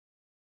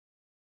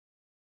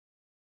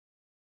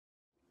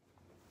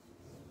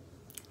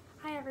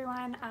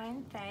everyone,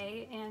 I'm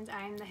Faye and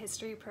I'm the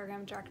History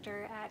Program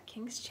Director at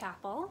King's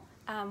Chapel.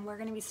 We're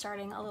going to be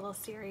starting a little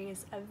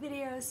series of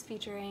videos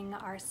featuring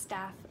our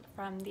staff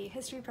from the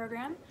History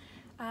Program,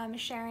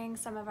 sharing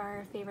some of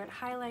our favorite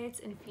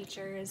highlights and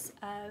features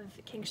of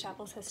King's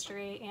Chapel's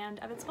history and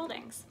of its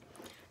buildings.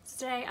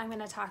 So today I'm going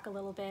to talk a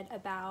little bit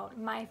about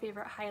my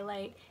favorite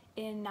highlight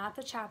in not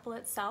the chapel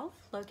itself,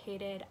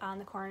 located on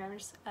the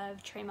corners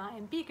of Tremont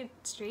and Beacon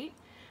Street,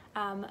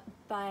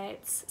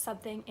 but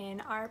something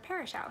in our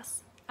parish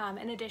house.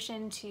 In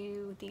addition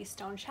to the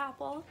stone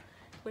chapel,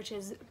 which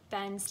has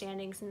been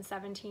standing since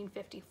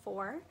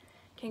 1754,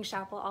 King's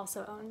Chapel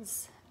also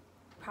owns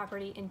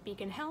property in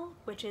Beacon Hill,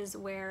 which is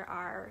where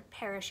our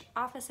parish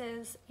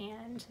offices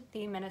and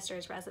the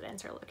minister's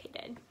residence are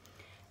located.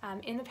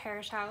 In the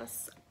parish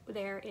house,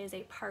 there is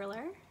a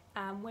parlor,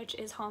 which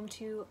is home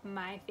to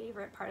my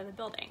favorite part of the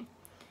building.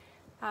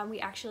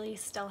 We actually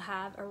still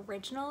have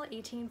original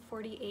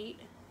 1848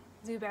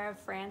 Zuber of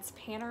France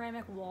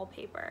panoramic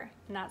wallpaper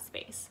in that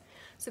space.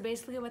 So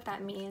basically what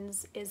that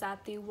means is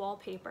that the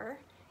wallpaper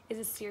is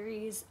a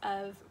series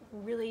of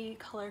really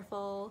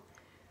colorful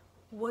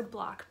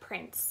woodblock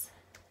prints.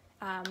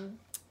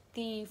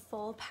 The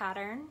full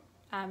pattern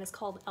is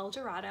called El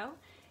Dorado,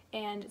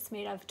 and it's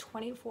made of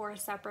 24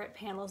 separate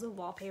panels of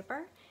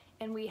wallpaper,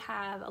 and we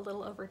have a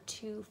little over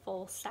 2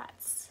 full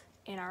sets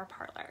in our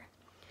parlor.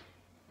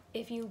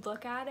 If you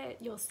look at it,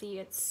 you'll see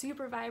it's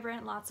super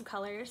vibrant, lots of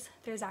colors.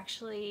 There's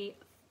actually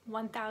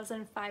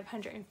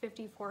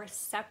 1,554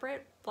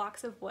 separate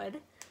blocks of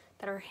wood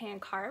that are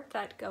hand carved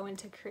that go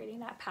into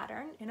creating that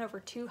pattern in over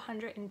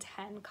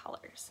 210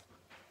 colors.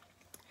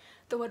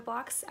 The wood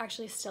blocks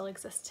actually still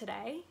exist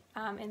today,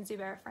 and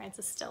Zuber France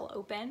is still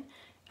open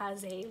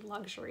as a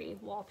luxury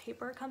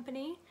wallpaper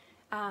company,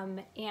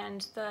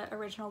 and the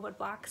original wood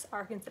blocks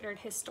are considered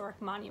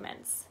historic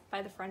monuments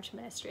by the French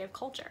Ministry of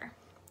Culture.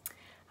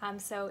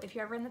 So if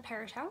you're ever in the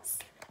parish house,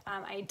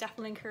 I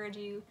definitely encourage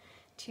you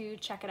to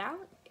check it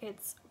out.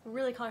 It's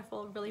really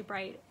colorful, really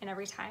bright, and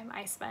every time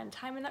I spend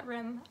time in that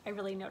room, I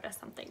really notice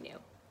something new.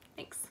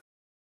 Thanks.